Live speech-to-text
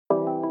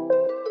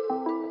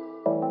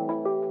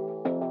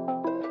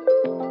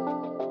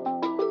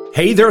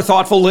Hey there,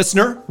 thoughtful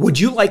listener. Would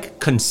you like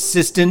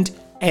consistent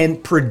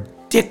and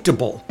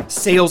predictable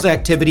sales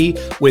activity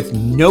with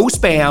no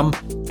spam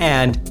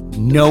and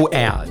no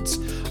ads?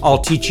 I'll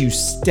teach you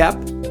step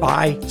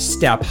by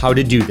step how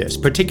to do this,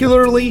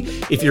 particularly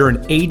if you're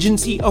an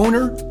agency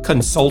owner,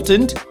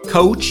 consultant,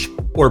 coach,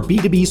 or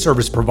B2B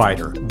service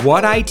provider.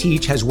 What I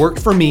teach has worked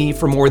for me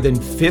for more than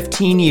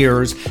 15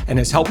 years and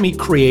has helped me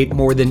create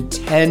more than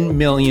 $10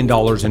 million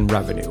in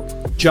revenue.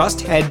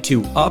 Just head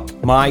to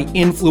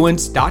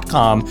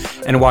upmyinfluence.com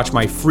and watch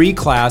my free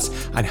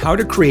class on how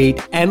to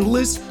create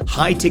endless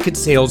high-ticket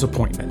sales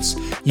appointments.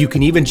 You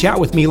can even chat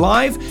with me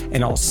live,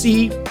 and I'll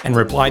see and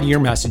reply to your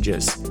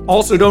messages.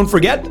 Also, don't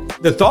forget,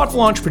 the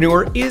Thoughtful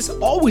Entrepreneur is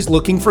always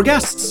looking for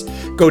guests.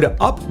 Go to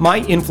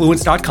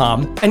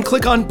upmyinfluence.com and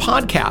click on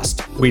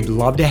podcast. We'd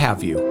love to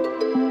have you.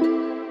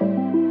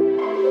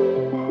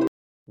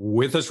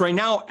 With us right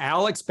now,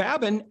 Alex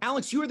Babin.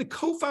 Alex, you are the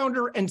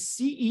co-founder and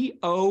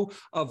CEO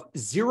of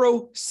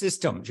Zero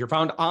Systems. You're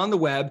found on the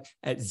web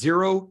at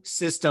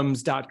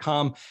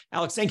zerosystems.com.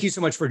 Alex, thank you so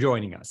much for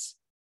joining us.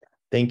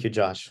 Thank you,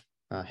 Josh.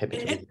 Happy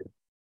to be here.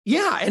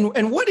 Yeah,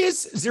 and what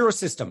is Zero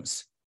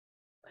Systems?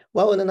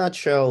 Well, in a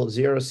nutshell,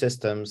 Zero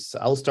Systems,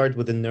 I'll start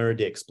with the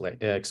nerdy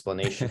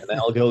explanation, and then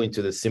I'll go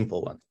into the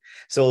simple one.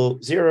 So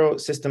Zero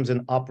Systems is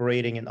an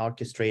operating and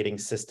orchestrating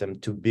system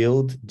to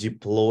build,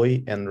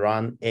 deploy, and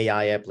run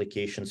AI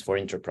applications for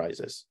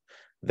enterprises.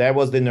 That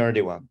was the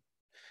nerdy one.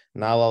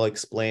 Now I'll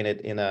explain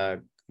it in a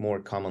more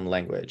common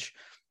language.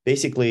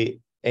 Basically,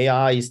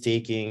 AI is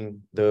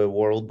taking the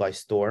world by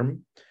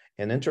storm,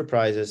 and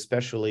enterprises,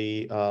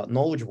 especially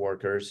knowledge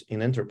workers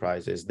in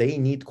enterprises, they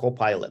need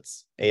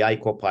co-pilots, AI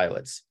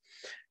co-pilots.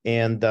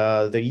 And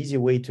the easy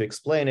way to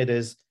explain it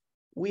is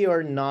we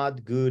are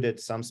not good at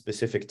some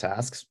specific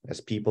tasks as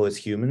people, as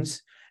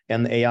humans,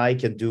 and AI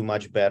can do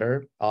much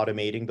better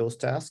automating those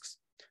tasks.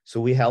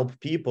 So we help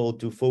people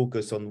to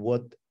focus on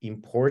what's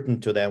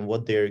important to them,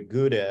 what they're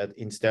good at,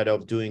 instead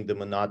of doing the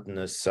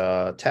monotonous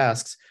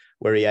tasks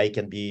where AI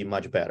can be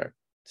much better.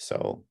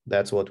 So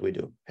that's what we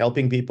do,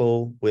 helping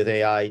people with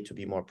AI to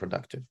be more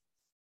productive.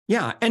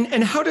 Yeah,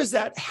 and how does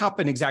that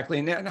happen exactly?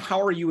 And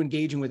how are you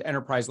engaging with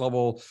enterprise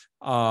level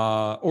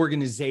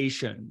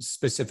organizations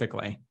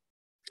specifically?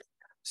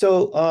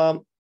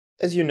 So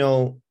as you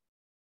know,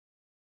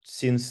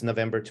 since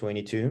November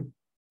 22,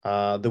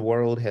 the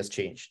world has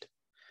changed.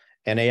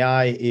 And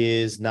AI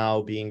is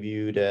now being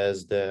viewed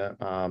as the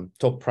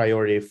top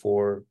priority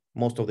for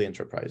most of the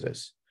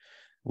enterprises.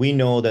 We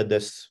know that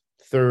this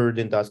third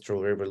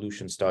industrial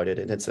revolution started,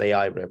 and it's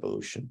AI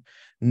revolution.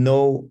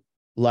 No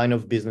line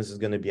of business is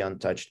going to be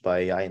untouched by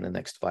AI in the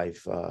next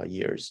 5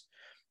 years.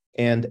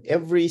 And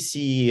every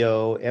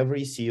CEO,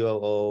 every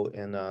COO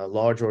in a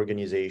large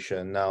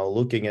organization now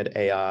looking at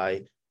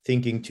AI,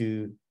 thinking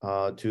two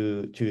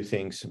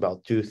things.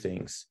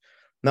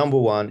 Number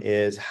one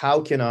is,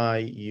 how can I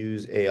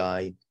use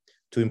AI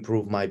to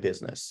improve my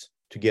business,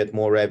 to get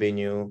more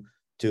revenue,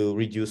 to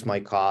reduce my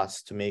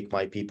costs, to make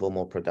my people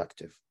more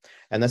productive?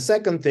 And the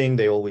second thing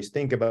they always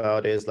think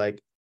about is like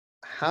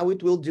how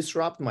it will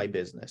disrupt my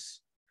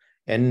business.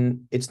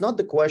 And it's not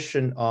the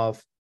question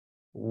of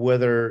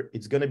whether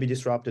it's going to be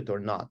disrupted or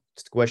not.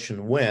 It's the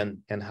question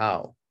when and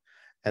how.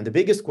 And the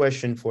biggest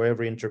question for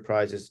every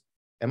enterprise is,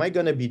 am I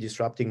going to be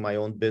disrupting my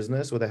own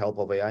business with the help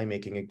of AI,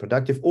 making it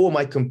productive, or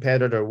my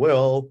competitor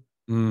will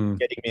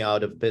getting me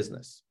out of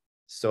business?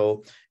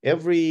 So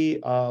every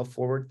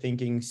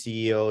forward-thinking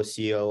CEO,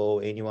 COO,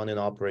 anyone in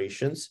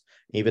operations,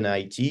 even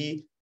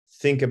IT,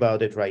 think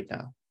about it right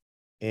now.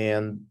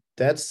 And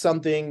that's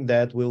something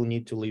that we'll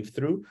need to live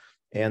through.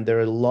 And there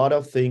are a lot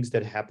of things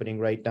that are happening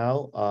right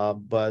now.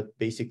 But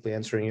basically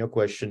answering your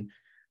question,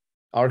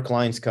 our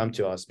clients come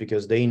to us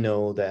because they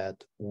know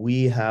that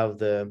we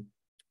have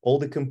all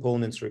the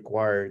components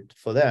required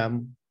for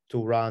them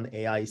to run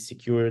AI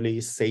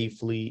securely,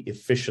 safely,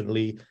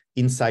 efficiently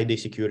inside the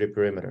security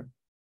perimeter.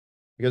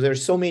 Because there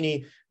are so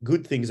many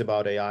good things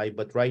about AI,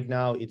 but right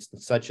now it's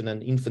such an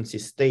infancy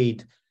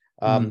stage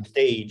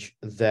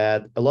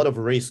that a lot of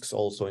risks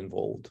also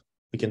involved.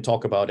 We can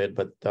talk about it,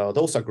 but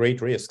those are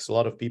great risks. A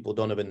lot of people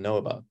don't even know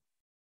about.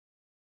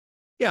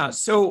 Yeah.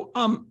 So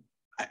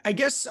I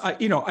guess,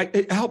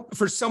 it help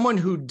for someone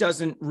who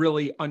doesn't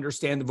really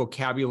understand the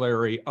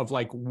vocabulary of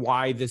like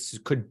why this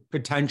could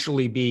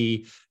potentially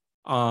be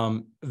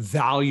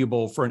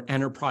valuable for an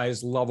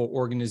enterprise level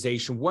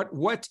organization.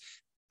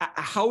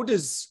 How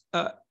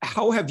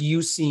have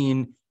you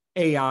seen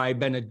AI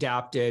been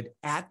adapted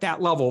at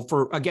that level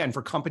for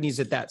companies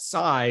at that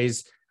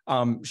size?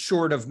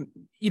 Short of,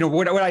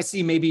 what I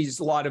see maybe is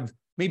a lot of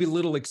maybe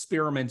little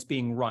experiments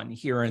being run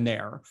here and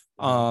there.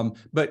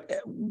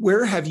 But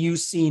where have you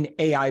seen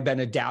AI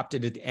been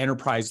adapted at the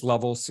enterprise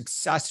level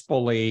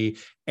successfully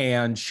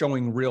and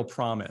showing real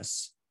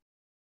promise?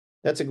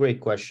 That's a great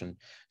question.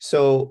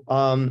 So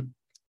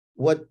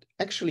what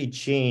actually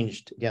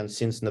changed, again,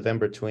 since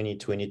November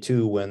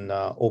 2022, when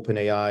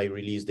OpenAI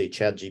released a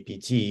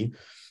ChatGPT,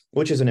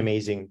 which is an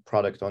amazing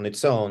product on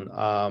its own,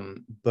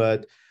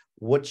 but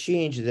what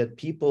changed is that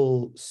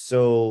people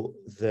saw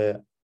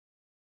the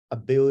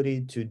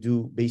ability to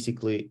do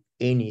basically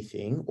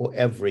anything or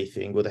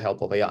everything with the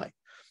help of AI.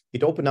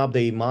 It opened up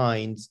their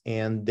minds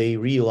and they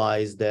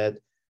realized that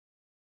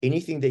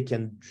anything they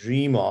can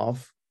dream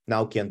of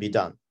now can be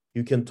done.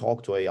 You can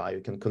talk to AI,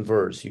 you can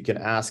converse, you can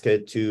ask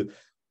it to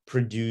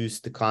produce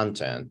the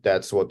content.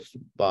 That's what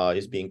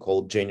is being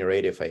called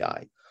generative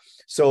AI.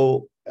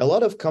 So a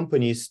lot of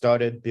companies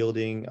started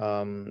building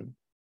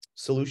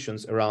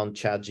solutions around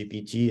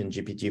ChatGPT and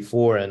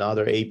GPT-4 and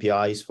other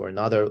APIs for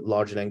another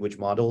large language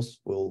models.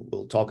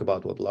 We'll talk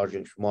about what large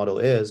language model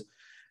is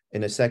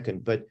in a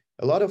second, but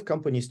a lot of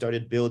companies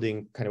started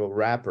building kind of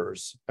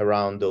wrappers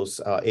around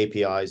those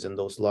APIs and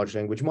those large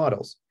language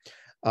models.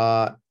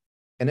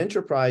 And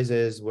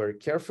enterprises were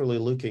carefully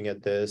looking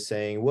at this,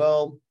 saying,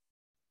 well,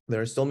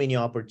 there are so many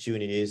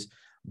opportunities,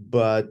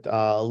 but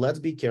let's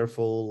be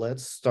careful.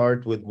 Let's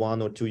start with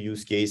one or two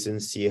use cases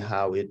and see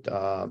how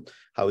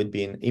it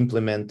being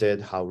implemented,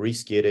 how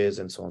risky it is,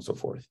 and so on and so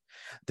forth.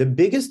 The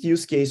biggest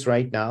use case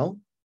right now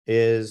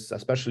is,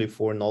 especially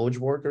for knowledge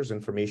workers,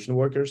 information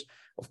workers,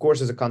 of course,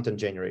 is a content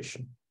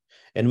generation.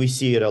 And we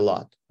see it a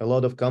lot. A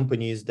lot of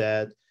companies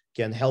that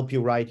can help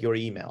you write your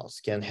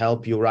emails, can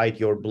help you write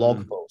your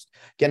blog post,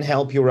 can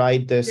help you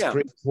write the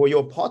script for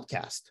your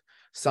podcast,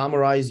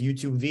 summarize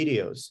YouTube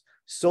videos.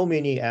 So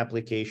many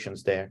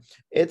applications there.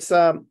 It's,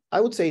 I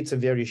would say it's a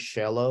very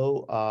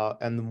shallow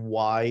and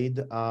wide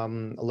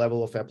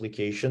level of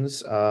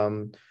applications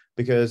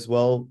because,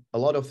 well, a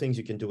lot of things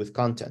you can do with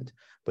content.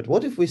 But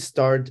what if we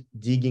start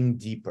digging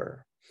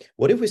deeper?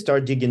 What if we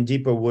start digging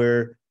deeper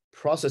where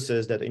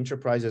processes that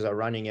enterprises are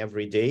running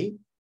every day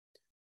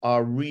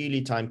are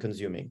really time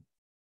consuming,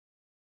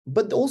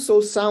 but also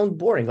sound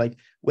boring? Like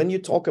when you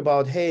talk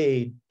about,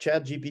 hey,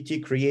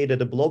 ChatGPT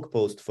created a blog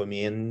post for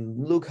me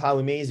and look how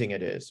amazing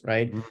it is,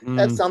 right?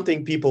 That's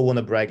something people want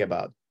to brag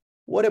about.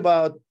 What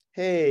about,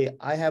 hey,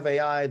 I have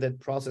AI that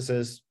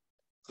processes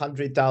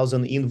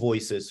 100,000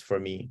 invoices for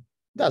me?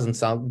 Doesn't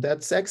sound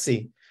that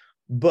sexy.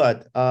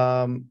 But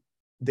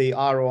the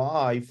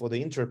ROI for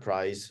the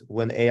enterprise,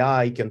 when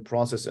AI can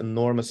process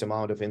enormous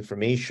amount of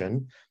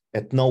information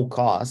at no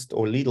cost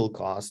or little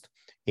cost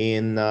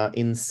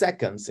in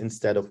seconds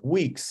instead of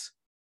weeks,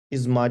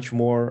 is much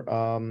more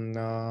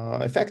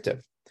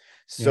effective.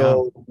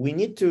 So we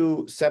need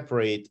to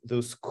separate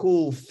those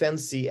cool,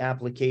 fancy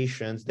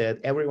applications that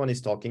everyone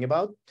is talking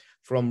about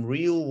from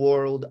real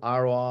world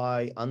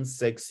ROI,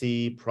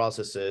 unsexy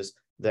processes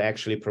that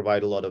actually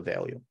provide a lot of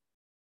value.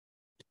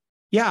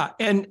 Yeah,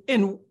 and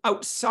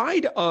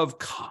outside of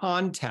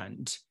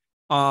content,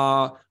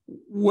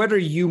 what are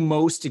you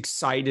most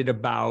excited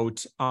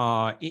about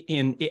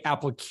in the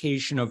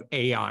application of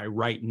AI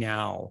right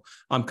now?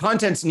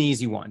 Content's an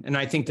easy one, and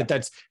I think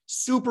that's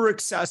super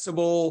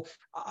accessible.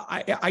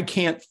 I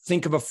can't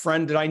think of a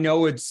friend that I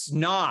know it's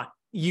not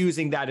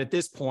using that at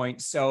this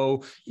point.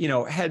 So,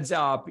 heads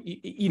up,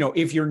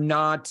 if you're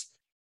not,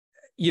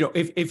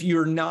 if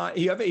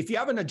you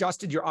haven't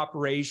adjusted your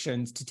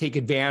operations to take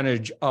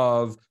advantage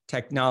of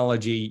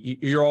technology,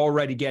 you're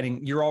already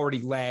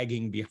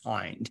lagging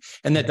behind.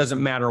 And that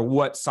doesn't matter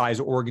what size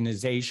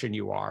organization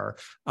you are.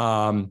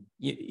 We're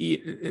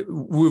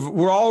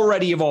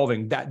already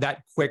evolving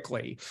that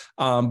quickly.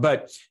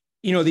 But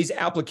these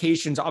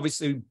applications,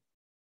 obviously,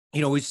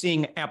 we're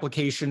seeing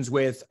applications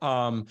with,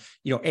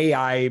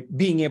 AI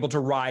being able to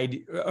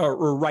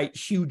write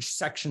huge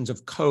sections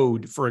of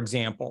code, for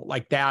example.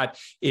 Like that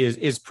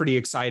is pretty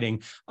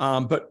exciting.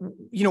 But,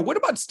 what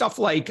about stuff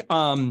like,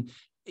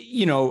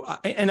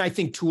 and I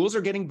think tools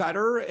are getting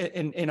better.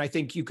 And I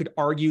think you could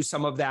argue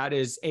some of that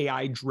is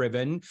AI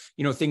driven,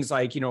 things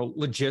like,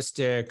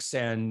 logistics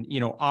and,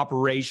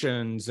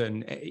 operations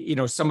and,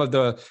 some of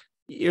the,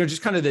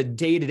 just kind of the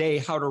day-to-day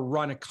how to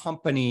run a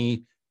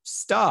company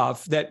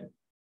stuff that,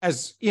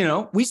 as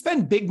we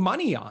spend big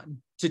money on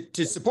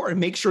to support and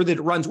make sure that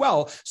it runs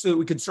well so that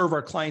we can serve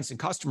our clients and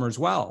customers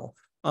well.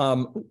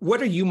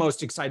 What are you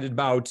most excited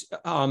about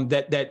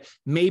that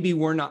maybe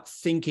we're not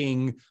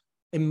thinking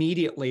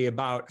immediately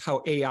about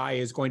how AI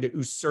is going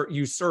to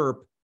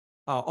usurp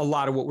a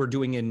lot of what we're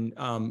doing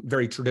in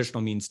very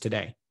traditional means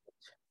today?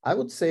 I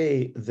would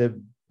say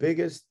the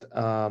biggest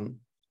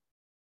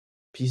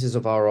pieces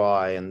of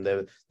ROI and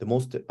the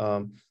most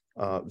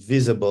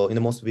visible, in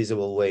the most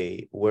visible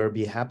way, going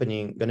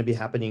to be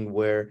happening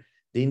where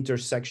the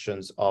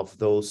intersections of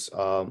those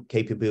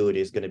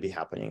capabilities going to be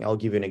happening. I'll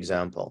give you an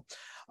example.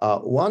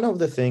 One of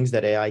the things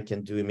that AI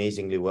can do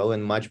amazingly well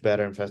and much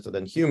better and faster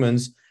than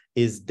humans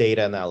is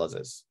data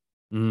analysis.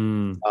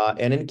 And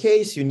in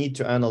case you need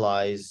to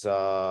analyze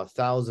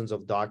thousands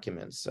of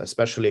documents,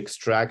 especially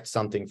extract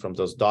something from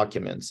those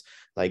documents,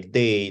 like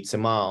dates,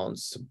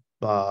 amounts,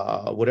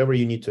 whatever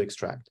you need to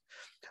extract,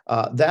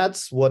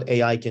 that's what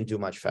AI can do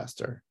much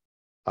faster.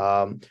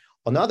 On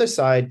the other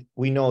side,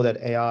 we know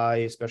that AI,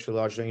 especially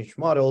large language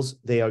models,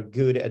 they are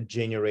good at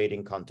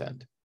generating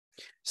content.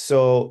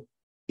 So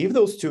if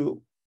those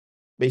two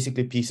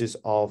basically pieces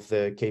of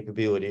the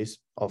capabilities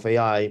of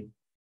AI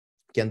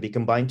can be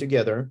combined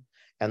together,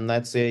 and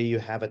let's say you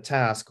have a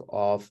task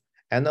of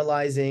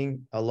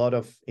analyzing a lot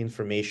of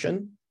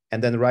information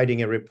and then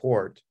writing a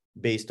report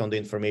based on the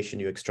information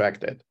you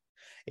extracted.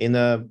 In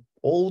an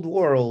old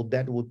world,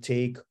 that would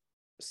take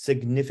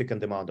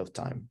significant amount of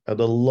time, a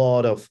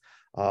lot of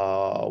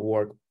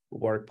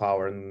work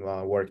power and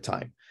work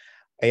time.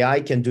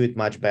 AI can do it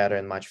much better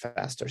and much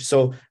faster.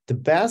 So the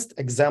best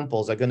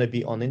examples are going to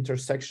be on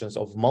intersections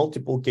of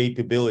multiple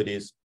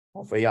capabilities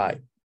of AI,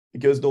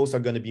 because those are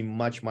going to be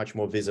much, much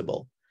more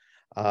visible.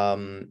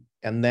 And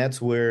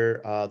that's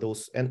where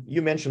and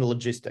you mentioned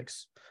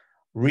logistics,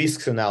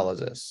 risks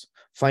analysis,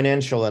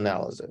 financial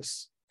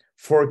analysis,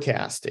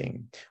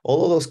 forecasting,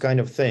 all of those kind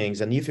of things.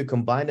 And if you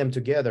combine them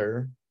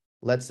together,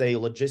 let's say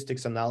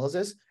logistics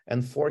analysis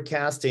and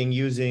forecasting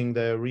using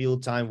the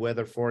real-time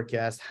weather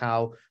forecast,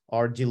 how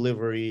our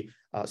delivery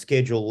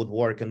schedule would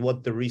work and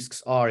what the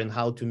risks are and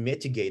how to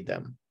mitigate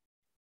them.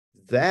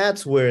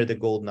 That's where the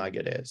gold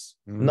nugget is,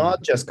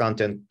 not just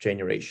content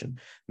generation.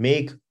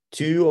 Make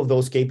two of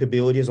those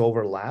capabilities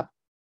overlap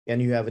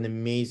and you have an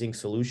amazing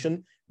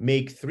solution.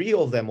 Make three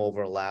of them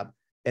overlap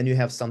and you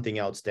have something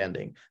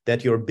outstanding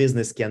that your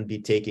business can be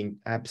taking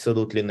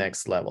absolutely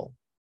next level.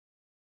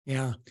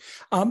 Yeah.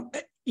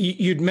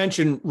 You'd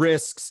mentioned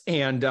risks,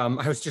 and I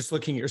was just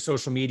looking at your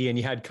social media, and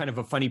you had kind of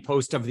a funny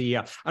post of the,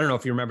 I don't know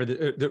if you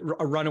remember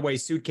a runaway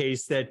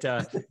suitcase that,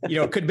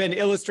 could have been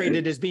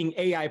illustrated as being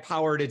AI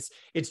powered.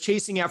 It's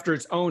chasing after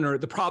its owner.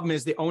 The problem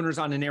is the owner's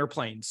on an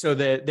airplane. So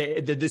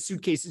the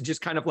suitcase is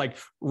just kind of like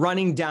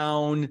running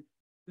down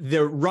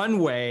the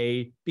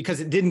runway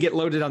because it didn't get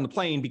loaded on the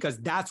plane, because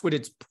that's what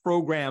it's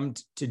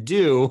programmed to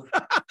do.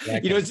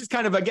 Exactly. It's just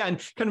kind of, again,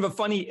 kind of a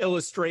funny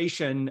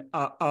illustration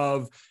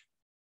of,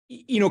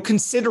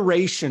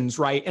 considerations,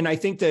 right? And I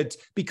think that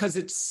because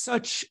it's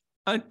such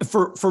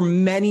for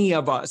many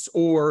of us,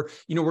 or,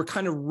 we're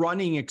kind of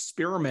running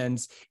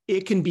experiments,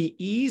 it can be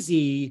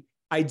easy,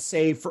 I'd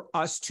say, for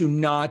us to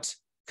not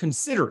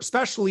consider,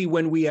 especially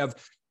when we have,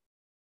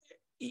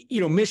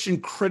 mission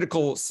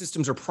critical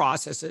systems or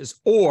processes,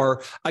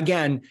 or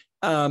again,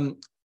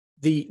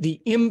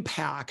 the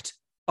impact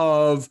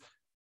of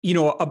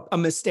a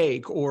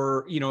mistake,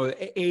 or,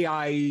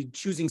 AI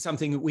choosing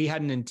something that we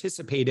hadn't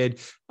anticipated.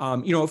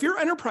 If you're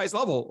enterprise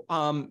level,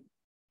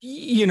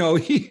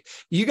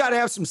 you got to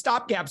have some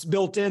stop gaps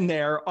built in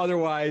there.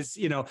 Otherwise,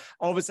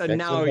 all of a sudden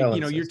now,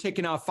 you're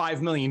taking off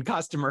 5 million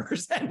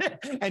customers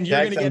and you're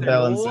going to get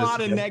a lot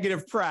of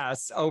negative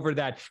press over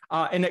that.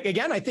 And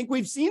again, I think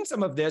we've seen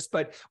some of this,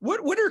 but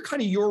what are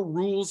kind of your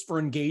rules for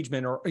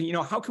engagement, or,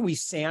 how can we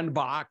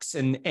sandbox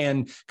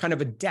and kind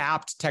of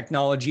adapt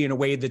technology in a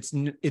way that's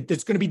going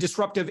to be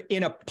disruptive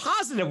in a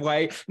positive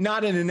way,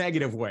 not in a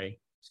negative way?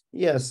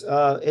 Yes,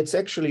 it's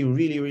actually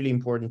really, really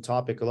important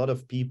topic. A lot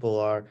of people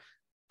are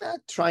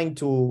trying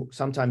to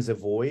sometimes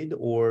avoid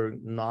or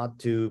not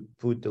to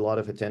put a lot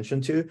of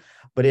attention to,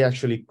 but it's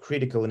actually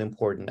critical and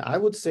important. I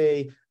would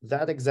say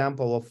that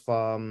example of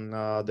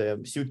the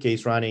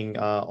suitcase running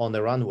on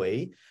the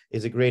runway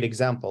is a great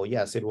example.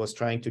 Yes, it was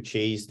trying to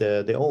chase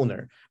the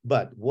owner,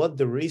 but what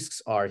the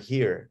risks are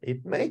here,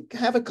 it may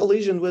have a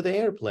collision with the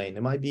airplane.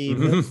 It might be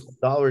millions of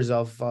dollars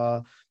of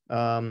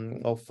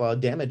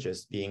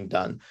damages being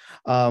done.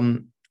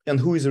 And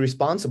who is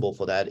responsible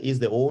for that? Is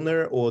the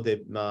owner, or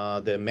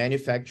the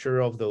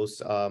manufacturer of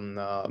those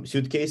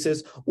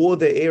suitcases, or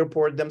the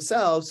airport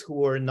themselves,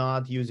 who are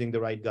not using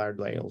the right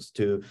guardrails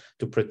to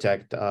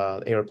protect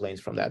airplanes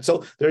from that?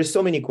 So there are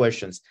so many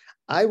questions.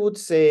 I would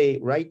say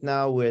right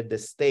now we're at the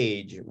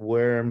stage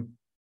where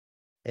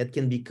it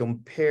can be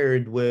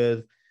compared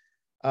with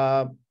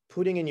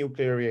putting a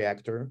nuclear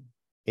reactor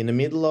in the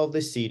middle of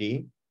the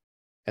city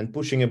and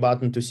pushing a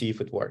button to see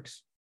if it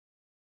works.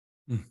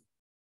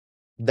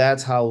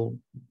 That's how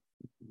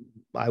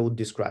I would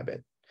describe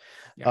it.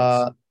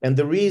 Yes. And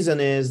the reason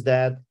is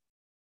that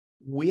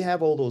we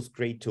have all those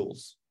great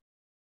tools,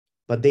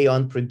 but they are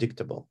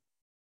unpredictable.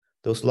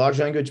 Those large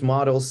language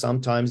models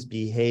sometimes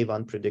behave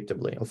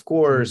unpredictably. Of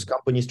course,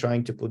 companies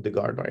trying to put the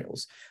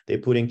guardrails, they're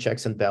putting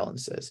checks and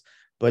balances,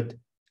 but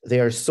they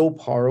are so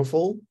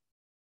powerful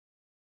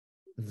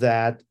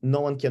that no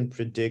one can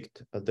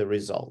predict the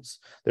results.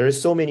 There are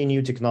so many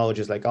new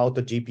technologies, like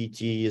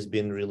AutoGPT has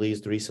been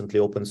released recently,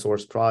 open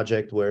source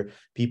project where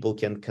people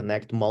can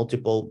connect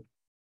multiple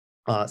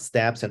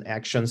steps and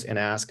actions and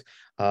ask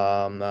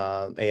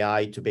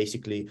AI to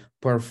basically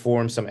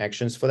perform some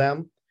actions for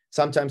them.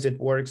 Sometimes it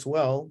works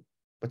well,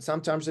 but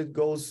sometimes it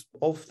goes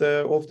off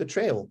the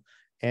trail.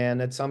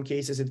 And in some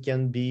cases, it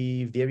can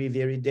be very,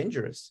 very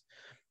dangerous.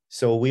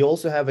 So we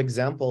also have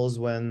examples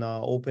when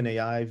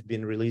OpenAI have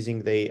been releasing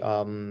the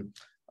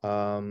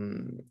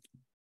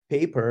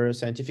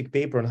scientific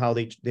paper on how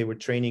they were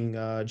training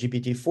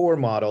GPT-4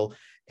 model,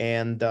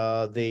 and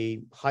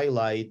they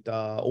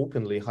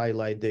openly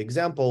highlight the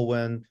example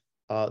when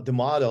the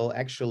model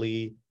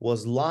actually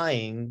was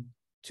lying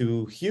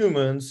to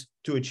humans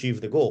to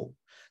achieve the goal.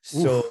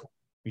 So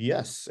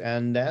yes,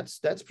 and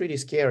that's pretty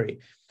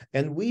scary.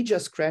 And we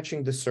just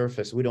scratching the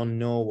surface. We don't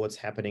know what's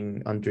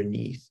happening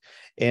underneath.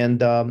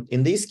 And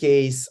in this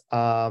case,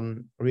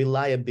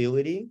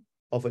 reliability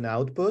of an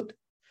output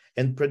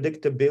and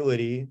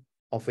predictability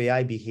of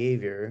AI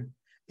behavior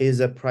is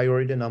a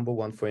priority number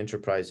one for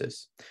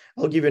enterprises.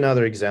 I'll give you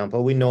another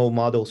example. We know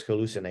models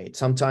hallucinate.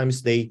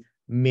 Sometimes they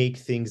make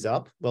things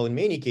up. Well, in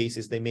many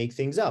cases, they make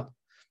things up.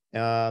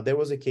 There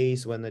was a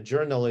case when a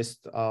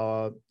journalist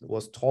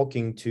was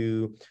talking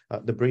to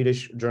the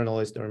British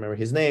journalist, I don't remember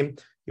his name.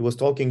 He was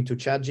talking to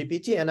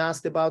ChatGPT and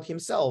asked about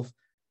himself.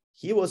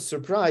 He was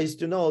surprised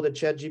to know that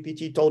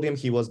ChatGPT told him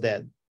he was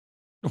dead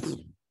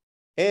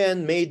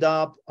and made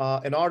up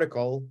an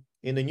article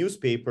in a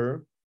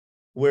newspaper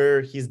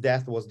where his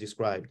death was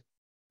described.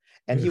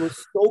 And he was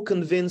so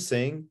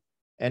convincing.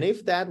 And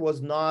if that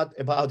was not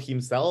about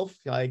himself,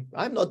 like,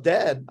 I'm not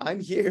dead, I'm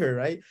here,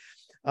 right?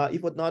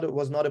 If it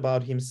was not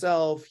about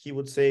himself, he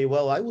would say,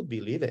 well, I would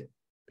believe it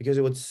because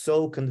it was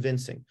so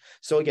convincing.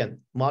 So again,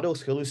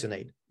 models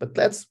hallucinate. But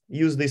let's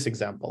use this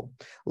example.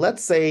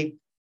 Let's say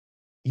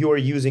you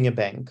are using a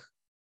bank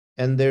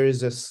and there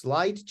is a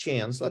slight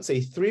chance, let's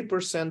say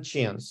 3%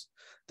 chance,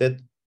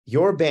 that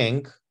your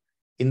bank,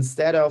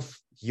 instead of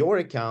your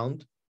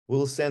account,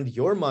 will send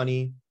your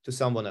money to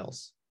someone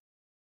else.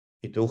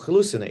 It will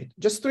hallucinate.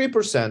 Just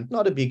 3%,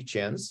 not a big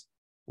chance.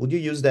 Would you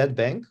use that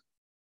bank?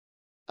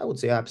 I would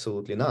say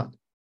absolutely not.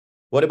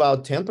 What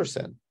about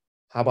 10%?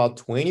 How about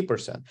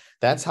 20%?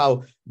 That's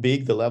how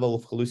big the level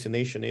of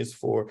hallucination is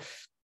for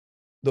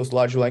those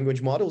large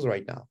language models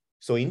right now.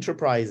 So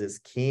enterprises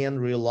can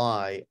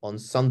rely on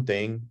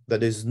something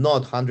that is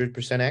not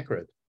 100%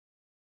 accurate.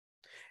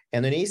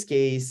 And in this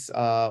case,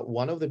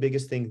 one of the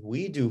biggest things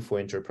we do for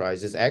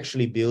enterprise is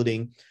actually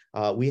building,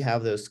 we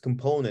have those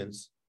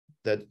components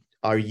that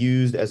are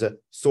used as a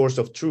source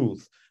of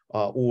truth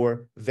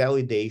or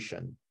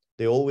validation.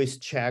 They always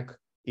check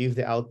if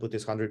the output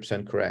is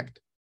 100% correct.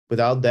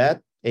 Without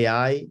that,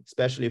 AI,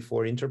 especially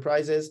for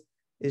enterprises,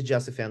 is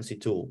just a fancy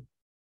tool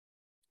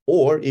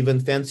or even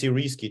fancy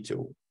risky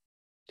tool.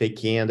 They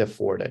can't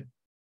afford it.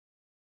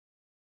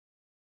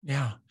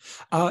 Yeah.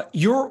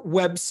 Your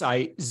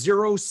website,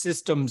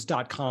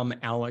 zerosystems.com,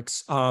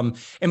 Alex.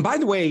 And by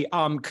the way,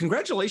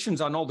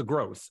 congratulations on all the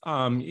growth.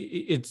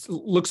 It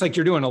looks like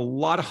you're doing a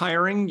lot of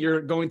hiring.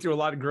 You're going through a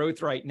lot of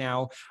growth right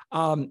now.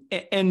 And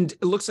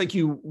it looks like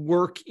you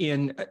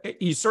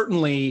you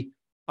certainly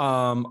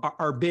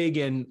are big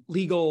in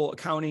legal,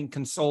 accounting,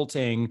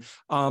 consulting.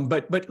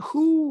 But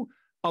who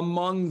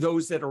among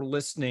those that are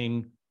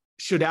listening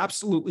should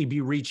absolutely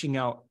be reaching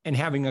out and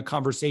having a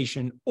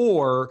conversation,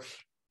 or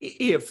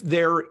if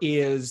there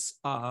is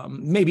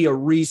maybe a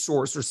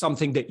resource or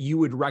something that you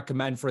would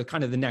recommend for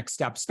kind of the next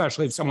step,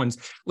 especially if someone's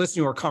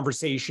listening to our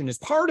conversation as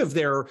part of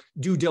their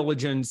due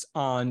diligence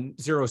on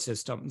Zero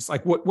Systems,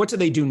 like what do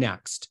they do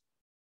next?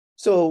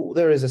 So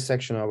there is a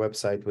section on our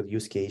website with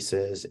use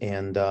cases,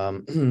 and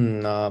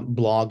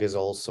blog is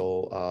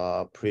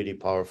also pretty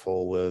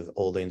powerful with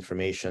all the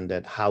information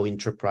that how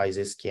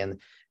enterprises can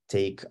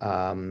take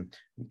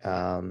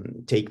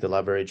the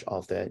leverage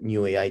of the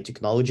new AI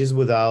technologies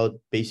without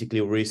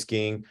basically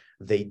risking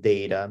the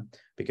data,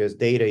 because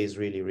data is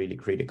really, really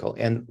critical.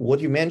 And what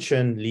you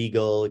mentioned,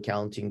 legal,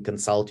 accounting,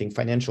 consulting,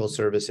 financial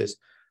services,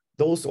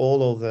 those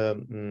all of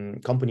the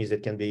companies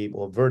that can be,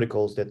 or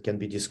verticals that can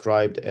be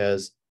described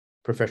as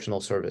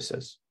professional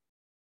services.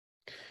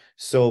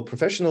 So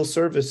professional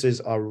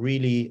services are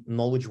really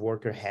knowledge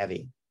worker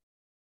heavy.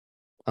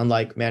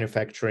 Unlike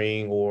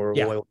manufacturing or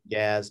oil and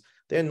gas,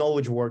 they're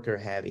knowledge worker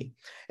heavy.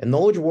 And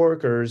knowledge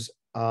workers,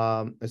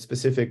 a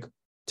specific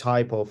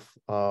type of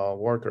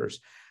workers,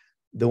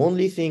 the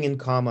only thing in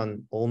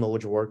common all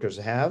knowledge workers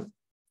have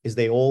is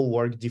they all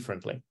work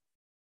differently.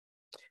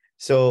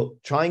 So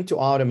trying to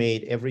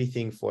automate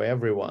everything for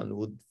everyone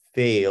would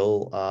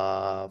fail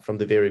from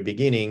the very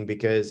beginning,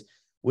 because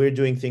we're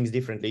doing things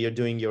differently. You're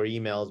doing your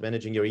emails,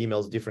 managing your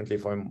emails differently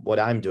from what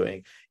I'm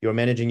doing. You're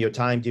managing your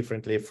time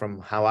differently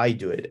from how I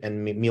do it,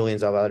 and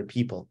millions of other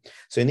people.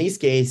 So in this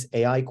case,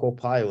 AI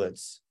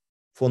co-pilots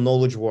for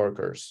knowledge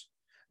workers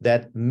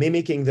that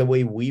mimicking the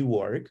way we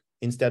work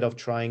instead of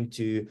trying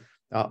to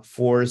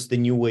force the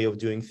new way of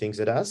doing things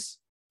at us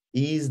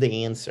is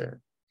the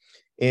answer.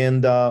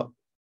 And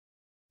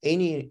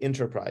any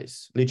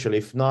enterprise, literally,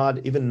 if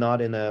not, even not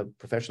in a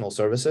professional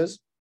services,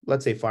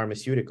 let's say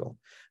pharmaceutical,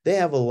 they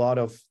have a lot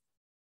of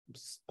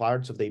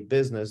parts of their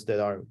business that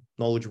are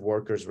knowledge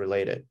workers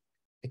related: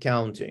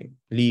 accounting,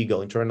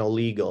 legal, internal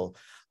legal,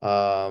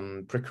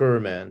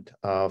 procurement,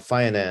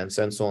 finance,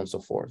 and so on and so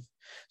forth.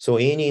 So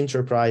any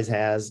enterprise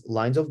has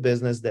lines of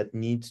business that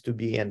needs to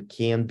be and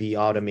can be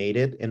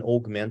automated and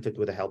augmented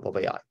with the help of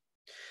AI.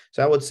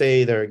 So I would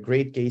say there are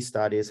great case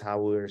studies how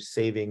we're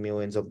saving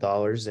millions of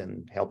dollars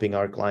and helping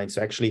our clients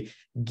actually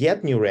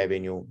get new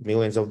revenue,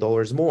 millions of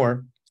dollars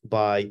more,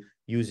 by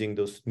using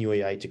those new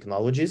AI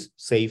technologies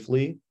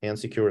safely and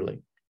securely.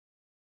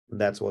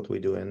 That's what we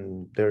do.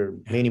 And there are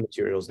many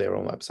materials there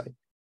on the website.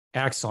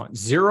 Excellent.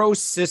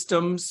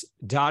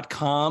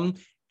 Zerosystems.com.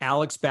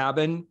 Alex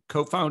Babin,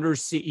 co-founder,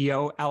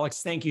 CEO.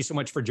 Alex, thank you so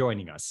much for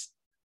joining us.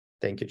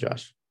 Thank you,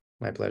 Josh.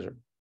 My pleasure.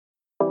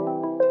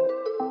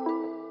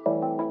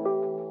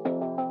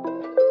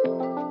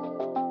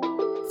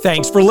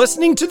 Thanks for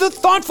listening to the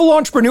Thoughtful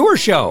Entrepreneur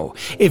Show.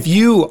 If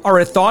you are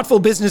a thoughtful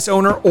business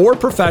owner or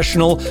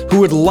professional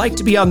who would like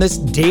to be on this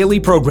daily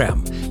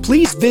program,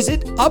 please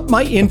visit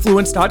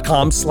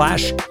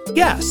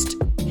upmyinfluence.com/guest.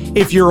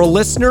 If you're a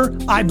listener,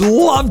 I'd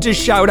love to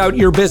shout out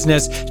your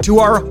business to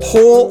our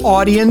whole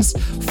audience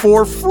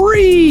for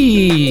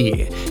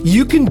free.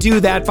 You can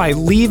do that by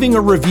leaving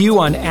a review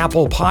on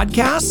Apple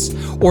Podcasts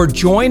or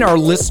join our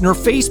listener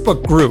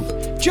Facebook group.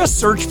 Just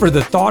search for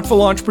The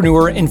Thoughtful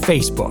Entrepreneur in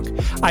Facebook.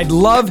 I'd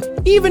love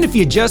even if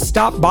you just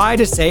stop by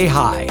to say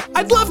hi.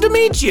 I'd love to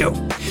meet you.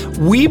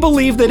 We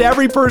believe that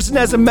every person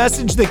has a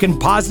message that can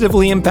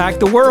positively impact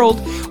the world.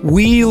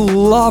 We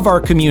love our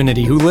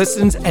community who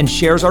listens and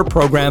shares our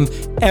program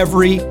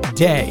every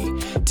day.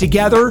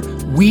 Together,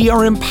 we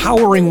are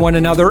empowering one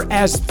another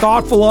as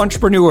thoughtful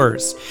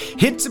entrepreneurs.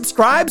 Hit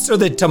subscribe so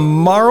that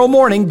tomorrow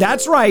morning,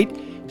 that's right,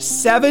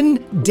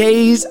 7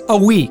 days a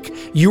week,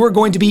 you are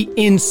going to be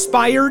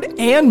inspired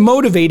and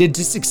motivated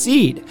to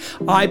succeed.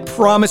 I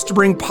promise to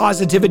bring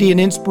positivity and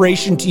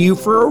inspiration to you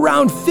for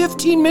around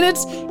 15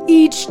 minutes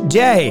each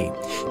day.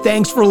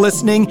 Thanks for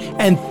listening,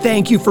 and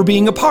thank you for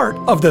being a part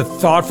of the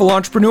Thoughtful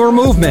Entrepreneur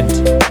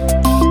Movement.